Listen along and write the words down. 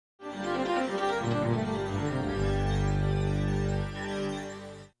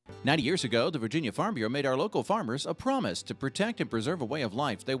90 years ago, the Virginia Farm Bureau made our local farmers a promise to protect and preserve a way of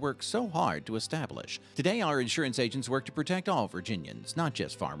life they worked so hard to establish. Today, our insurance agents work to protect all Virginians, not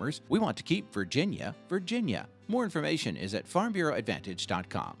just farmers. We want to keep Virginia, Virginia. More information is at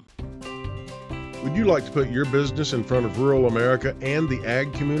farmbureauadvantage.com. Would you like to put your business in front of rural America and the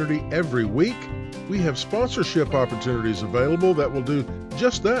ag community every week? We have sponsorship opportunities available that will do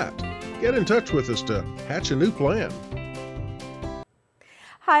just that. Get in touch with us to hatch a new plan.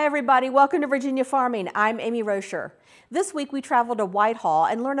 Hi everybody, welcome to Virginia Farming. I'm Amy Rocher. This week we travel to Whitehall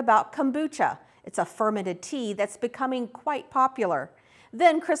and learn about kombucha. It's a fermented tea that's becoming quite popular.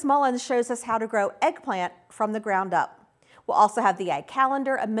 Then Chris Mullins shows us how to grow eggplant from the ground up. We'll also have the Ag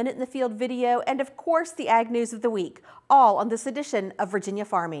Calendar, a Minute in the Field video, and of course the Ag News of the Week, all on this edition of Virginia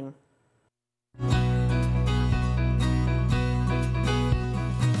Farming.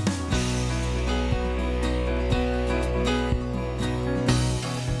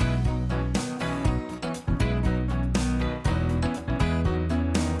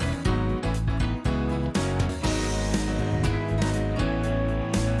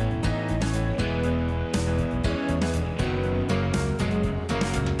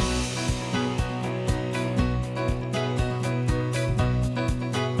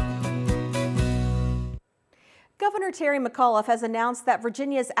 Governor Terry McAuliffe has announced that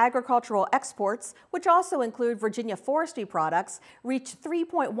Virginia's agricultural exports, which also include Virginia forestry products, reached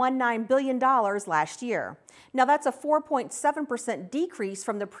 $3.19 billion last year. Now that's a 4.7% decrease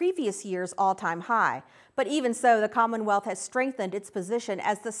from the previous year's all-time high. But even so, the Commonwealth has strengthened its position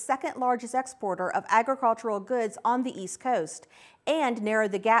as the second largest exporter of agricultural goods on the East Coast and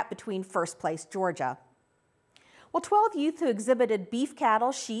narrowed the gap between first place Georgia. Well, 12 youth who exhibited beef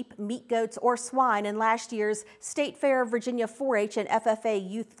cattle, sheep, meat goats, or swine in last year's State Fair of Virginia 4-H and FFA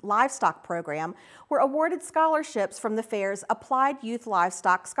Youth Livestock Program were awarded scholarships from the fair's Applied Youth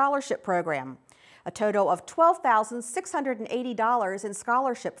Livestock Scholarship Program. A total of $12,680 in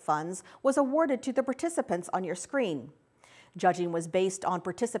scholarship funds was awarded to the participants on your screen. Judging was based on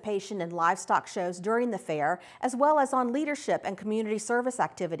participation in livestock shows during the fair, as well as on leadership and community service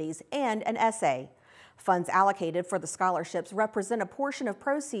activities and an essay. Funds allocated for the scholarships represent a portion of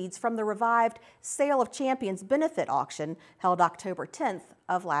proceeds from the revived Sale of Champions benefit auction held October 10th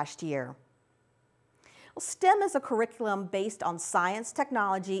of last year. Well, STEM is a curriculum based on science,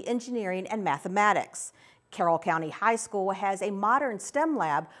 technology, engineering, and mathematics. Carroll County High School has a modern STEM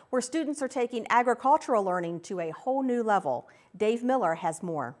lab where students are taking agricultural learning to a whole new level. Dave Miller has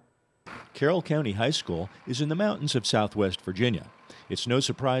more. Carroll County High School is in the mountains of Southwest Virginia. It's no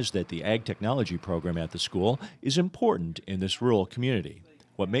surprise that the ag technology program at the school is important in this rural community.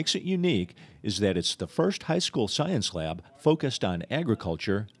 What makes it unique is that it's the first high school science lab focused on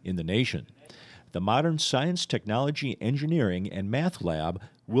agriculture in the nation. The modern science, technology, engineering, and math lab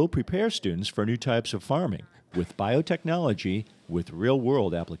will prepare students for new types of farming with biotechnology with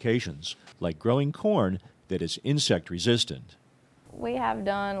real-world applications, like growing corn that is insect resistant. We have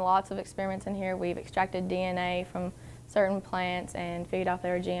done lots of experiments in here. We've extracted DNA from certain plants and figured out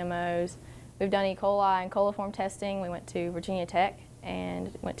there are GMOs. We've done E. coli and coliform testing. We went to Virginia Tech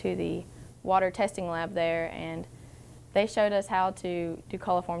and went to the water testing lab there, and they showed us how to do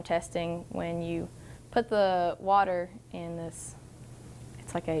coliform testing when you put the water in this,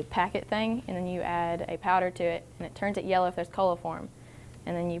 it's like a packet thing, and then you add a powder to it, and it turns it yellow if there's coliform.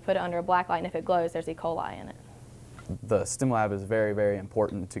 And then you put it under a black light, and if it glows, there's E. coli in it. The STEM lab is very, very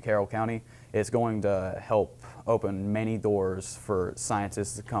important to Carroll County. It's going to help open many doors for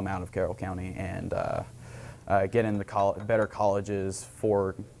scientists to come out of Carroll County and get into better colleges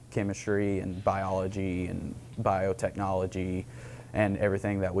for chemistry and biology and biotechnology and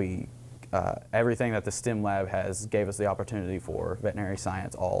everything that the STEM lab has gave us the opportunity for, veterinary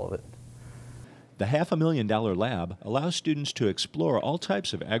science, all of it. The $500,000 lab allows students to explore all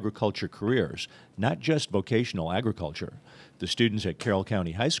types of agriculture careers, not just vocational agriculture. The students at Carroll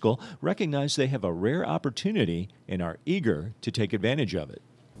County High School recognize they have a rare opportunity and are eager to take advantage of it.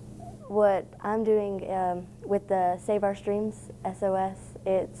 What I'm doing with the Save Our Streams, SOS,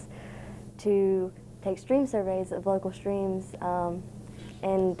 it's to take stream surveys of local streams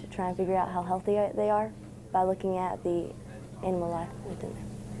and try and figure out how healthy they are by looking at the animal life within them.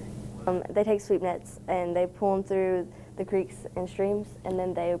 They take sweep nets and they pull them through the creeks and streams, and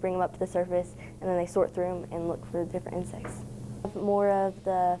then they bring them up to the surface, and then they sort through them and look for the different insects. More of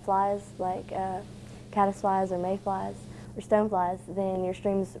the flies, like caddisflies or mayflies or stoneflies, then your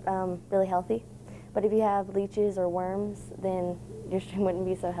stream's really healthy. But if you have leeches or worms, then your stream wouldn't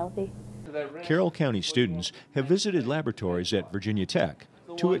be so healthy. Carroll County students have visited laboratories at Virginia Tech,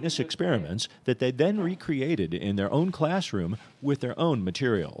 to witness experiments that they then recreated in their own classroom with their own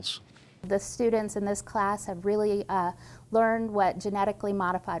materials. The students in this class have really learned what genetically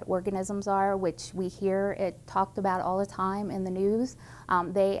modified organisms are, which we hear it talked about all the time in the news.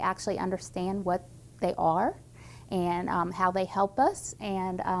 They actually understand what they are and how they help us,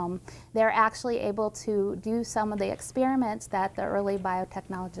 and they're actually able to do some of the experiments that the early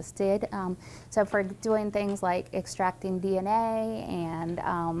biotechnologists did. So for doing things like extracting DNA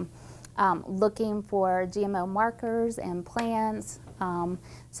and looking for GMO markers in plants,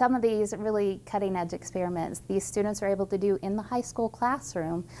 some of these really cutting-edge experiments these students are able to do in the high school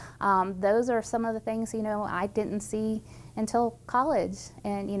classroom. Those are some of the things, you know, I didn't see until college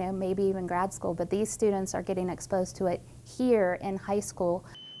and, you know, maybe even grad school, but these students are getting exposed to it here in high school.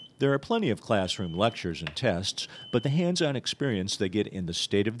 There are plenty of classroom lectures and tests, but the hands-on experience they get in the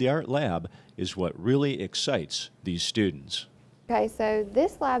state-of-the-art lab is what really excites these students. Okay, so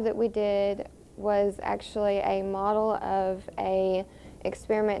this lab that we did was actually a model of a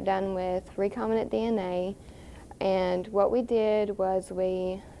experiment done with recombinant DNA, and what we did was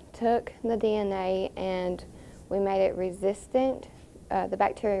we took the DNA and we made it resistant, the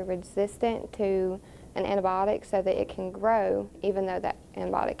bacteria resistant to an antibiotic so that it can grow even though that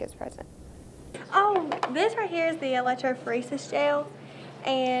antibiotic is present. Oh, this right here is the electrophoresis gel,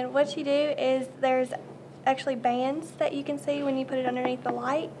 and what you do is there's actually bands that you can see when you put it underneath the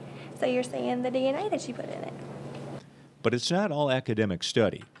light, so you're seeing the DNA that you put in it. But it's not all academic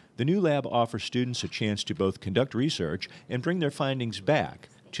study. The new lab offers students a chance to both conduct research and bring their findings back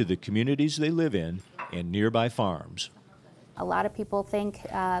to the communities they live in and nearby farms. A lot of people think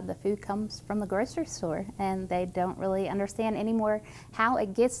the food comes from the grocery store, and they don't really understand anymore how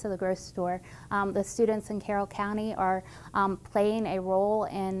it gets to the grocery store. The students in Carroll County are playing a role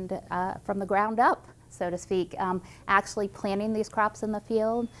in, from the ground up, so to speak, actually planting these crops in the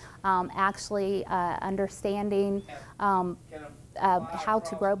field, actually understanding how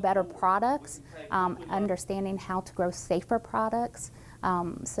to grow better products, understanding how to grow safer products.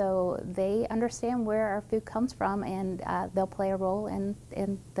 So they understand where our food comes from, and they'll play a role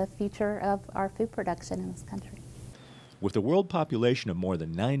in the future of our food production in this country. With a world population of more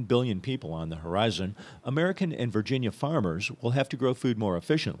than 9 billion people on the horizon, American and Virginia farmers will have to grow food more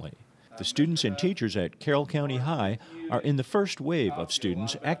efficiently. The students and teachers at Carroll County High are in the first wave of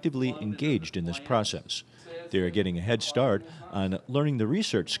students actively engaged in this process. They are getting a head start on learning the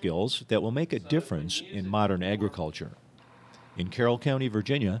research skills that will make a difference in modern agriculture. In Carroll County,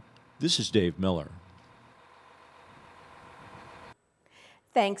 Virginia, this is Dave Miller.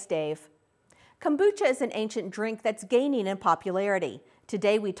 Thanks, Dave. Kombucha is an ancient drink that's gaining in popularity.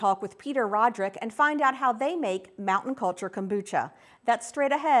 Today we talk with Peter Roderick and find out how they make mountain culture kombucha. That's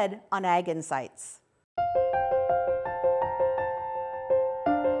straight ahead on Ag Insights.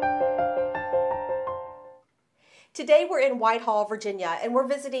 Today we're in Whitehall, Virginia, and we're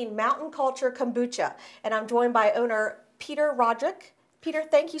visiting Mountain Culture Kombucha, and I'm joined by owner Peter Roderick. Peter,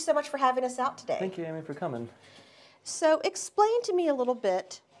 thank you so much for having us out today. Thank you, Amy, for coming. So explain to me a little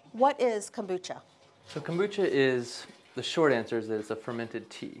bit, what is kombucha? So kombucha is, the short answer is that it's a fermented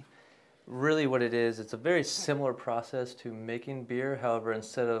tea. Really what it is, it's a very similar process to making beer. However,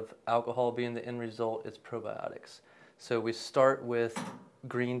 instead of alcohol being the end result, it's probiotics. So we start with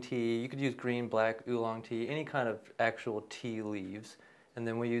green tea. You could use green, black, oolong tea, any kind of actual tea leaves. And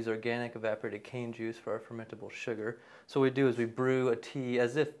then we use organic evaporated cane juice for our fermentable sugar. So what we do is we brew a tea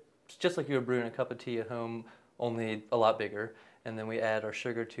as if, just like you were brewing a cup of tea at home, only a lot bigger. And then we add our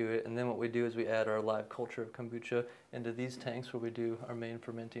sugar to it. And then what we do is we add our live culture of kombucha into these tanks where we do our main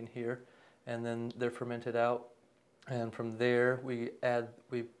fermenting here. And then they're fermented out. And from there, we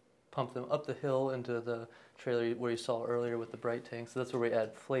pump them up the hill into the trailer where you saw earlier with the bright tanks. So that's where we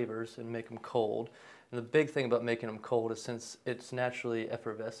add flavors and make them cold. And the big thing about making them cold is since it's naturally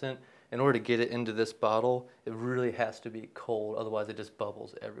effervescent, in order to get it into this bottle, it really has to be cold, otherwise it just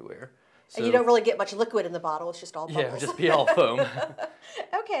bubbles everywhere. So, and you don't really get much liquid in the bottle, it's just all bubbles. Yeah, it would just be all foam.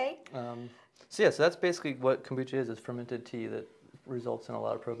 Okay. So that's basically what kombucha is fermented tea that results in a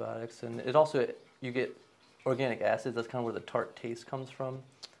lot of probiotics. And it also, you get organic acids, that's kind of where the tart taste comes from.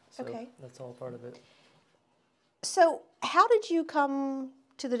 So okay. That's all part of it. So how did you come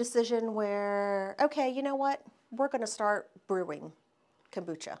to the decision where, okay, you know what, we're going to start brewing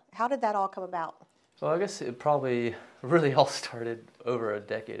kombucha? How did that all come about? Well, I guess it probably really all started over a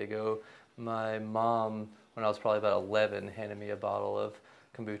decade ago. My mom, when I was probably about 11, handed me a bottle of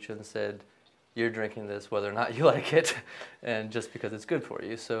kombucha and said, you're drinking this whether or not you like it, and just because it's good for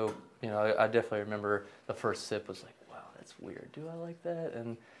you. So, you know, I definitely remember the first sip was like, wow, that's weird. Do I like that?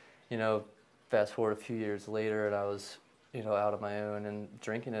 And, you know, fast forward a few years later, and I was out of my own and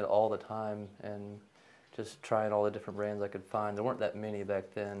drinking it all the time and just trying all the different brands I could find. There weren't that many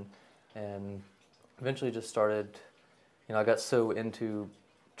back then, and eventually just started, I got so into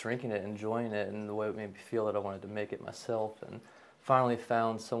drinking it, enjoying it, and the way it made me feel that I wanted to make it myself, and finally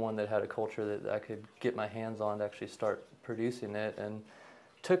found someone that had a culture that I could get my hands on to actually start producing it, and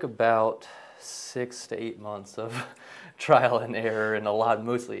took about 6 to 8 months of trial and error, and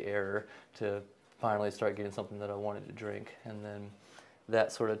mostly error, to finally start getting something that I wanted to drink. And then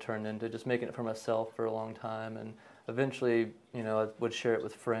that sort of turned into just making it for myself for a long time, and eventually, I would share it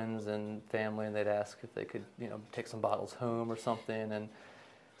with friends and family, and they'd ask if they could, take some bottles home or something. And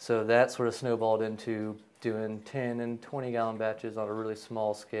so that sort of snowballed into doing 10 and 20 gallon batches on a really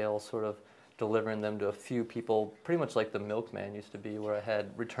small scale, sort of delivering them to a few people, pretty much like the milkman used to be, where I had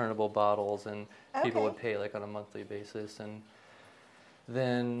returnable bottles and people would pay like on a monthly basis. And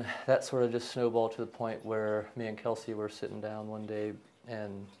then that sort of just snowballed to the point where me and Kelsey were sitting down one day,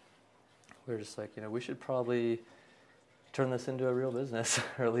 and we were just like, we should probably turn this into a real business,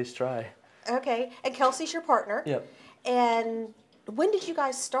 or at least try. Okay, and Kelsey's your partner. Yep. And when did you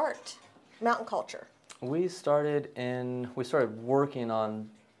guys start Mountain Culture? We started working on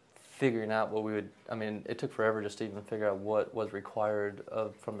figuring out what we would, it took forever just to even figure out what was required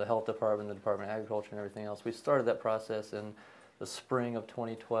from the health department, the Department of Agriculture, and everything else. We started that process in the spring of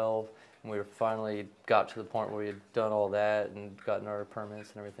 2012, and we finally got to the point where we had done all that and gotten our permits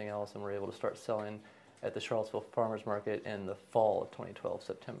and everything else, and were able to start selling at the Charlottesville Farmers Market in the fall of 2012,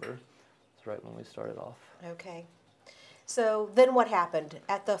 September. That's right when we started off. Okay. So then what happened?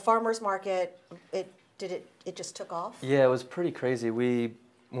 At the farmers market, it just took off? Yeah, it was pretty crazy.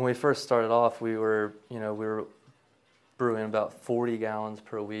 When we first started off, we were brewing about 40 gallons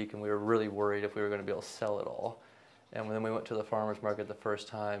per week, and we were really worried if we were going to be able to sell it all. And then we went to the farmers market the first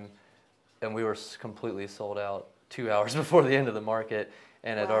time, and we were completely sold out 2 hours before the end of the market,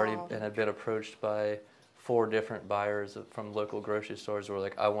 and had been approached by 4 different buyers from local grocery stores who were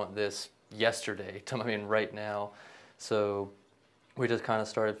like, I want this yesterday, right now. So we just kind of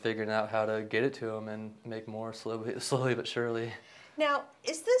started figuring out how to get it to them and make more slowly but surely. Now,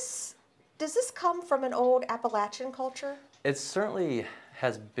 does this come from an old Appalachian culture? It certainly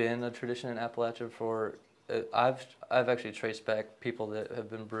has been a tradition in Appalachia for, I've actually traced back people that have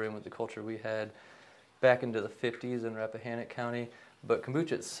been brewing with the culture we had back into the 50s in Rappahannock County, but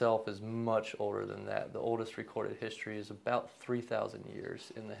kombucha itself is much older than that. The oldest recorded history is about 3,000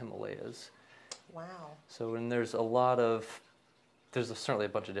 years in the Himalayas. Wow. So, and there's certainly a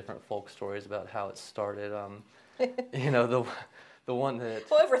bunch of different folk stories about how it started. The one that...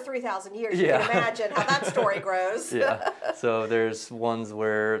 Well, over 3,000 years, you can imagine how that story grows. Yeah. So there's ones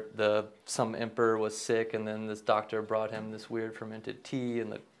where some emperor was sick, and then this doctor brought him this weird fermented tea,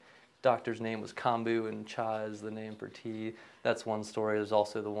 and the doctor's name was kombu, and cha is the name for tea. That's one story. There's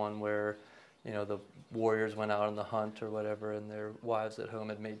also the one where, the warriors went out on the hunt or whatever, and their wives at home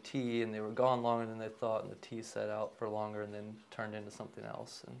had made tea, and they were gone longer than they thought, and the tea set out for longer and then turned into something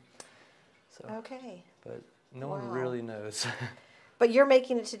else. And so. Okay. But no one really knows. But you're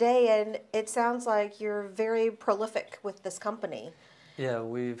making it today, and it sounds like you're very prolific with this company. Yeah,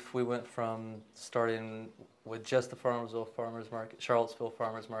 we went from starting with just the Charlottesville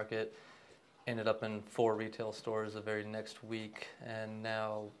Farmers Market, ended up in 4 retail stores the very next week, and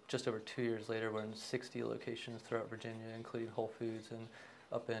now just over 2 years later, we're in 60 locations throughout Virginia, including Whole Foods and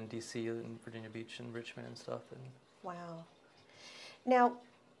up in D.C. and Virginia Beach and Richmond and stuff. And wow. Now,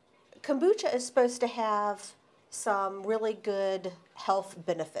 kombucha is supposed to have some really good health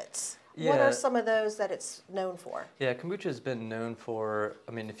benefits. Yeah. What are some of those that it's known for? Yeah, kombucha has been known for,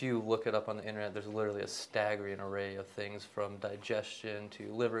 if you look it up on the internet, there's literally a staggering array of things, from digestion to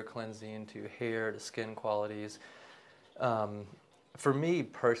liver cleansing to hair to skin qualities. For me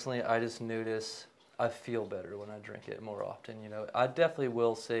personally, I just notice I feel better when I drink it more often. I definitely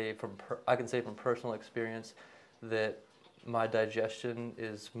will say I can say from personal experience that my digestion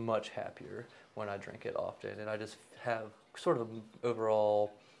is much happier when I drink it often, and I just have sort of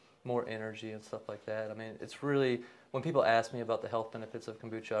overall more energy and stuff like that. It's really, when people ask me about the health benefits of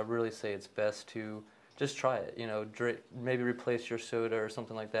kombucha, I really say it's best to just try it. Maybe replace your soda or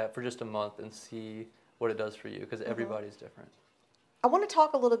something like that for just a month and see what it does for you, because everybody's different. I want to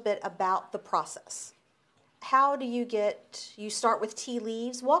talk a little bit about the process. How do you start with tea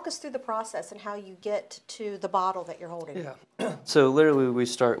leaves? Walk us through the process and how you get to the bottle that you're holding. Yeah. So literally we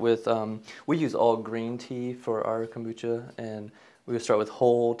start with, we use all green tea for our kombucha, and we start with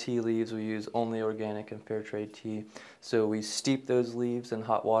whole tea leaves. We use only organic and fair trade tea. So we steep those leaves in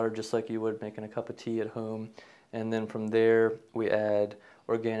hot water just like you would making a cup of tea at home. And then from there we add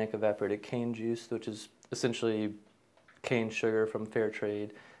organic evaporated cane juice, which is essentially cane sugar from fair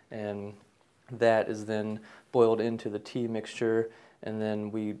trade, and that is then boiled into the tea mixture, and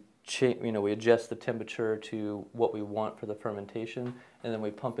then we we adjust the temperature to what we want for the fermentation, and then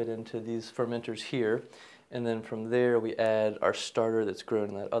we pump it into these fermenters here, and then from there we add our starter that's grown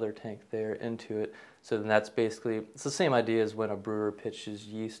in that other tank there into it. So then that's basically, it's the same idea as when a brewer pitches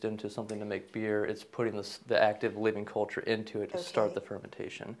yeast into something to make beer. It's putting the active living culture into it to start the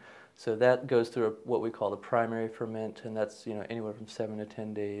fermentation. So that goes through what we call the primary ferment, and that's anywhere from 7 to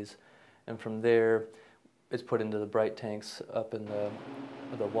 10 days. And from there, it's put into the bright tanks up in the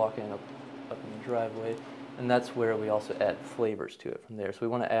walk-in, up in the driveway. And that's where we also add flavors to it from there. So we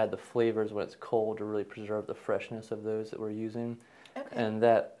want to add the flavors when it's cold to really preserve the freshness of those that we're using. And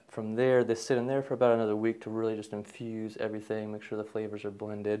that from there, they sit in there for about another week to really just infuse everything, make sure the flavors are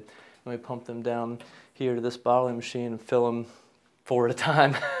blended. And we pump them down here to this bottling machine and fill them 4 at a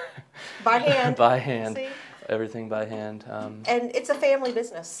time. By hand? By hand. See? Everything by hand. And it's a family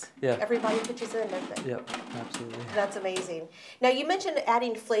business. Yeah. Everybody pitches in, don't they? Yep, absolutely. That's amazing. Now, you mentioned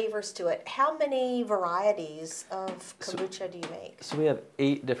adding flavors to it. How many varieties of kombucha do you make? So we have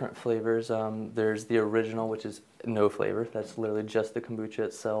 8 different flavors. There's the original, which is no flavor. That's literally just the kombucha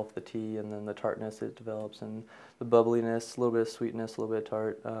itself, the tea, and then the tartness it develops, and the bubbliness, a little bit of sweetness, a little bit of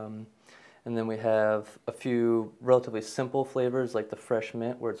tart. And then we have a few relatively simple flavors, like the fresh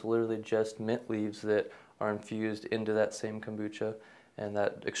mint, where it's literally just mint leaves that are infused into that same kombucha, and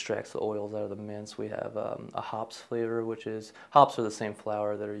that extracts the oils out of the mints. We have a hops flavor, which is, hops are the same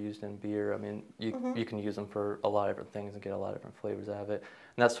flour that are used in beer. I mean, you can use them for a lot of different things and get a lot of different flavors out of it.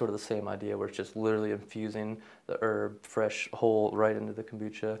 And that's sort of the same idea, where it's just literally infusing the herb fresh, whole, right into the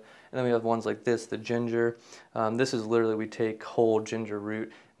kombucha. And then we have ones like this, the ginger. This is literally, we take whole ginger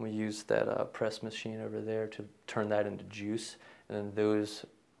root, and we use that press machine over there to turn that into juice, and then those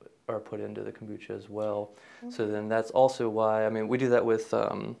are put into the kombucha as well. So then that's also why, I mean, we do that with,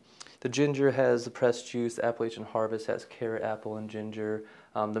 the ginger has the pressed juice, the Appalachian Harvest has carrot, apple, and ginger.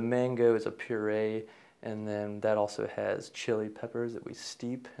 The mango is a puree, and then that also has chili peppers that we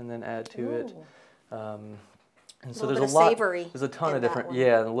steep and then add to it. And so there's a lot, there's a ton of different, and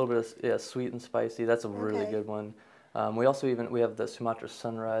a little bit of sweet and spicy. That's a really good one. We also we have the Sumatra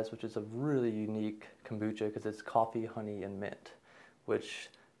Sunrise, which is a really unique kombucha because it's coffee, honey, and mint, which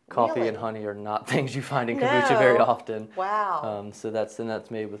coffee and honey are not things you find in kombucha very often. Wow. So that's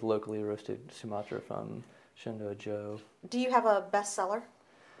made with locally roasted Sumatra from Shenandoah Joe. Do you have a bestseller?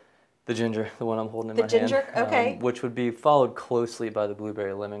 The ginger, the one I'm holding in my hand. The ginger, okay. Which would be followed closely by the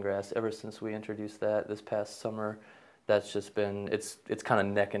blueberry lemongrass. Ever since we introduced that this past summer, that's just been, it's kind of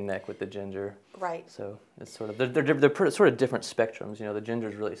neck and neck with the ginger. Right. So it's sort of, they're sort of different spectrums. The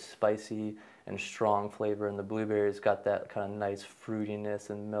ginger's really spicy and strong flavor, and the blueberry's got that kind of nice fruitiness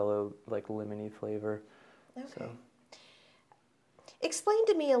and mellow, like lemony flavor. Okay. So. Explain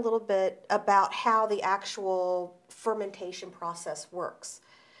to me a little bit about how the actual fermentation process works.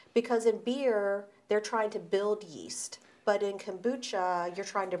 Because in beer, they're trying to build yeast, but in kombucha, you're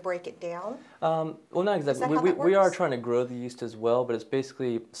trying to break it down? Well, not exactly. We are trying to grow the yeast as well, but it's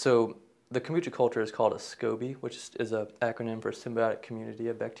basically, so the kombucha culture is called a SCOBY, which is an acronym for symbiotic community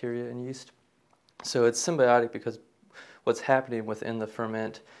of bacteria and yeast. So it's symbiotic because what's happening within the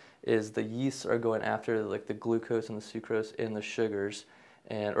ferment is the yeasts are going after like the glucose and the sucrose in the sugars,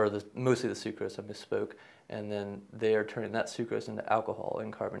 mostly the sucrose, I misspoke, and then they are turning that sucrose into alcohol in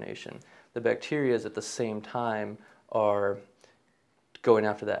carbonation. The bacteria at the same time are going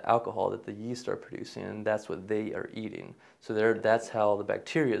after that alcohol that the yeast are producing, and that's what they are eating. So that's how the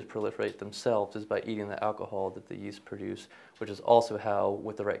bacteria proliferate themselves, is by eating the alcohol that the yeast produce, which is also how,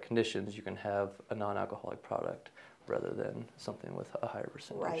 with the right conditions, you can have a non-alcoholic product rather than something with a higher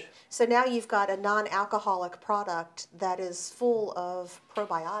percentage. Right. So now you've got a non-alcoholic product that is full of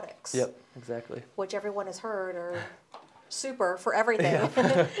probiotics. Yep, exactly. Which everyone has heard are super for everything.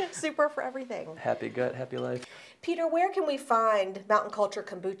 Super for everything. Happy gut, happy life. Peter, where can we find Mountain Culture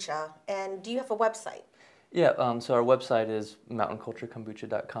Kombucha, and do you have a website? Yeah, so our website is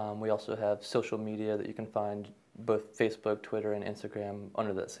mountainculturekombucha.com. We also have social media that you can find, both Facebook, Twitter, and Instagram,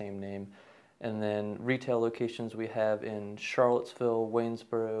 under that same name. And then retail locations we have in Charlottesville,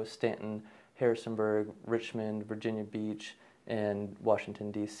 Waynesboro, Stanton, Harrisonburg, Richmond, Virginia Beach, and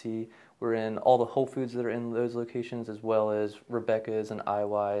Washington, D.C. We're in all the Whole Foods that are in those locations, as well as Rebecca's and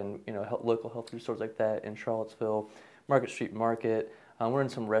IY and local health food stores like that in Charlottesville, Market Street Market. We're in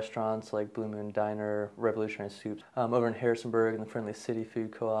some restaurants like Blue Moon Diner, Revolutionary Soups, over in Harrisonburg in the Friendly City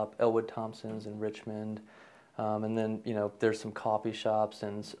Food Co-op, Elwood Thompson's in Richmond. And then, there's some coffee shops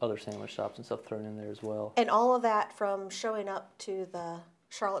and other sandwich shops and stuff thrown in there as well. And all of that from showing up to the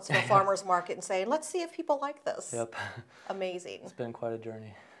Charlottesville Farmers Market and saying, let's see if people like this. Yep. Amazing. It's been quite a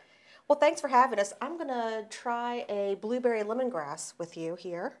journey. Well, thanks for having us. I'm going to try a blueberry lemongrass with you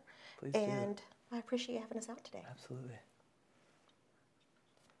here. Please and do. I appreciate you having us out today. Absolutely.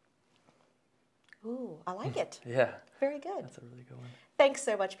 Ooh, I like it. Yeah. Very good. That's a really good one. Thanks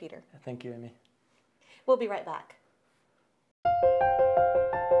so much, Peter. Thank you, Amy. We'll be right back.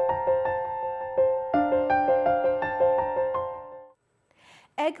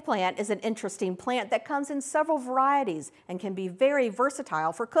 Eggplant is an interesting plant that comes in several varieties and can be very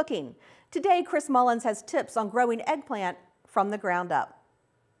versatile for cooking. Today, Chris Mullins has tips on growing eggplant from the ground up.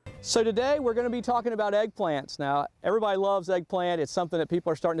 So today we're going to be talking about eggplants. Now, everybody loves eggplant. It's something that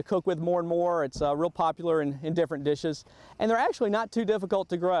people are starting to cook with more and more. It's real popular in different dishes. And they're actually not too difficult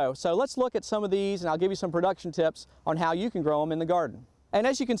to grow. So let's look at some of these and I'll give you some production tips on how you can grow them in the garden. And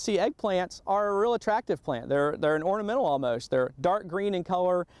as you can see, eggplants are a real attractive plant. They're an ornamental almost. They're dark green in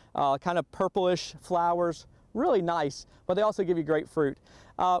color, kind of purplish flowers, really nice, but they also give you great fruit.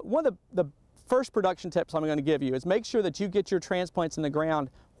 One of the first production tips I'm going to give you is make sure that you get your transplants in the ground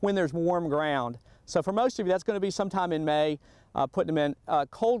when there's warm ground. So for most of you, that's going to be sometime in May. Putting them in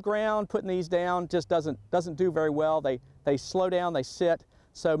cold ground, putting these down just doesn't do very well. They slow down, they sit.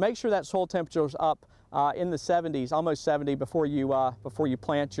 So make sure that soil temperature is up in the 70s, almost 70, before you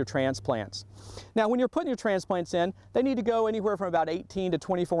plant your transplants. Now, when you're putting your transplants in, they need to go anywhere from about 18 to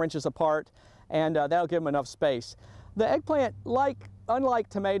 24 inches apart, and that'll give them enough space. The eggplant, unlike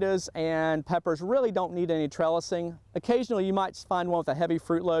tomatoes and peppers, really don't need any trellising. Occasionally, you might find one with a heavy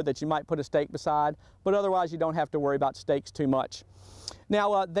fruit load that you might put a stake beside, but otherwise, you don't have to worry about stakes too much.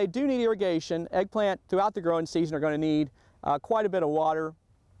 Now, they do need irrigation. Eggplant, throughout the growing season, are going to need quite a bit of water.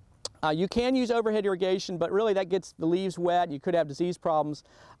 You can use overhead irrigation, but really that gets the leaves wet and you could have disease problems.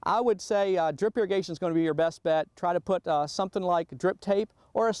 I would say drip irrigation is going to be your best bet. Try to put something like drip tape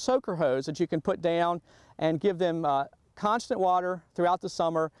or a soaker hose that you can put down and give them constant water throughout the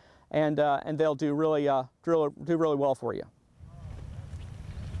summer, and they'll do really well for you.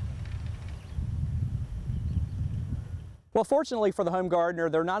 Well, fortunately for the home gardener,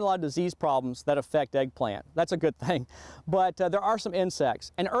 there are not a lot of disease problems that affect eggplant. That's a good thing. But there are some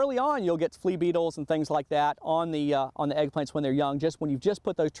insects. And early on, you'll get flea beetles and things like that on the eggplants when they're young, just when you've just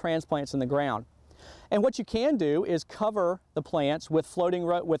put those transplants in the ground. And what you can do is cover the plants with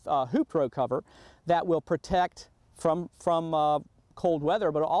hoop row cover that will protect from cold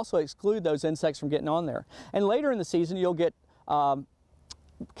weather, but it'll also exclude those insects from getting on there. And later in the season, you'll get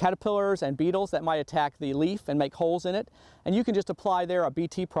caterpillars and beetles that might attack the leaf and make holes in it, and you can just apply there a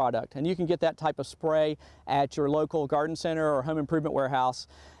BT product, and you can get that type of spray at your local garden center or home improvement warehouse,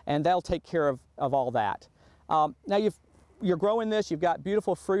 and that'll take care of all that. Now you're growing this, you've got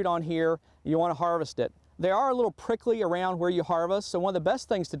beautiful fruit on here, you want to harvest it. They are a little prickly around where you harvest, so one of the best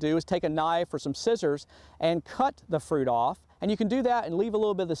things to do is take a knife or some scissors and cut the fruit off. And you can do that and leave a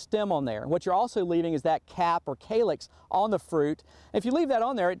little bit of the stem on there. What you're also leaving is that cap or calyx on the fruit. If you leave that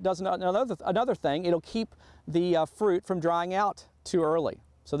on there, it does another thing. It'll keep the fruit from drying out too early.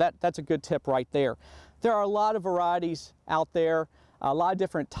 So that's a good tip right there. There are a lot of varieties out there, a lot of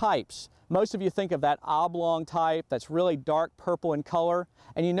different types. Most of you think of that oblong type that's really dark purple in color,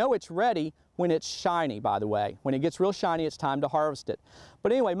 and you know it's ready when it's shiny, by the way. When it gets real shiny, it's time to harvest it.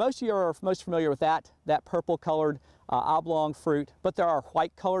 But anyway, most of you are most familiar with that purple colored oblong fruit, but there are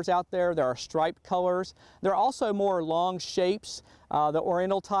white colors out there, there are striped colors. There are also more long shapes, the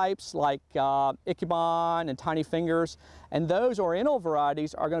oriental types like Ichabod and Tiny Fingers, and those oriental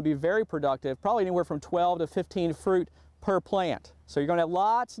varieties are going to be very productive, probably anywhere from 12 to 15 fruit per plant. So you're going to have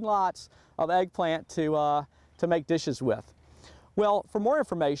lots and lots of eggplant to make dishes with. Well, for more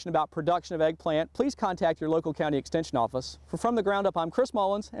information about production of eggplant, please contact your local county extension office. From the Ground Up, I'm Chris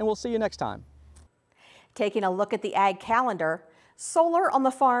Mullins, and we'll see you next time. Taking a look at the ag calendar, Solar on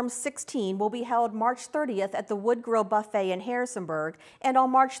the Farm 16 will be held March 30th at the Wood Grill Buffet in Harrisonburg and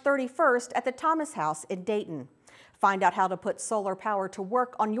on March 31st at the Thomas House in Dayton. Find out how to put solar power to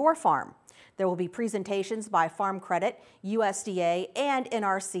work on your farm. There will be presentations by Farm Credit, USDA, and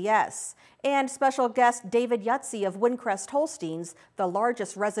NRCS. And special guest David Yutzi of Windcrest Holsteins, the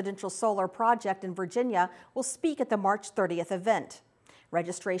largest residential solar project in Virginia, will speak at the March 30th event.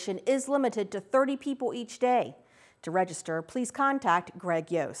 Registration is limited to 30 people each day. To register, please contact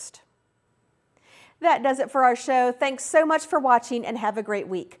Greg Yost. That does it for our show. Thanks so much for watching and have a great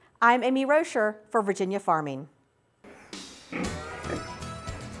week. I'm Amy Rocher for Virginia Farming.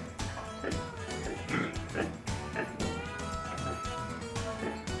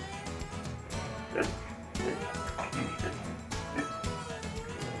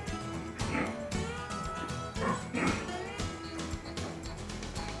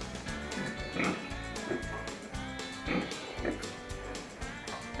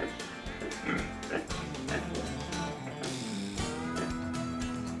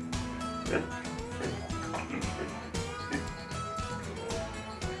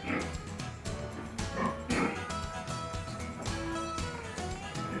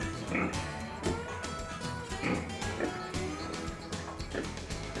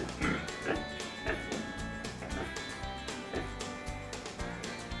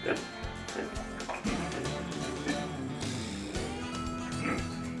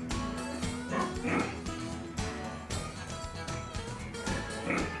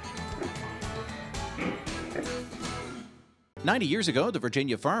 "90 years ago, the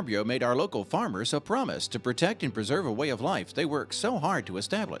Virginia Farm Bureau made our local farmers a promise to protect and preserve a way of life they work so hard to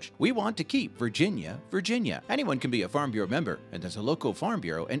establish. We want to keep Virginia, Virginia." Anyone can be a Farm Bureau member, and there's a local Farm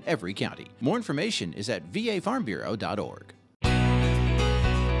Bureau in every county. More information is at vafarmbureau.org.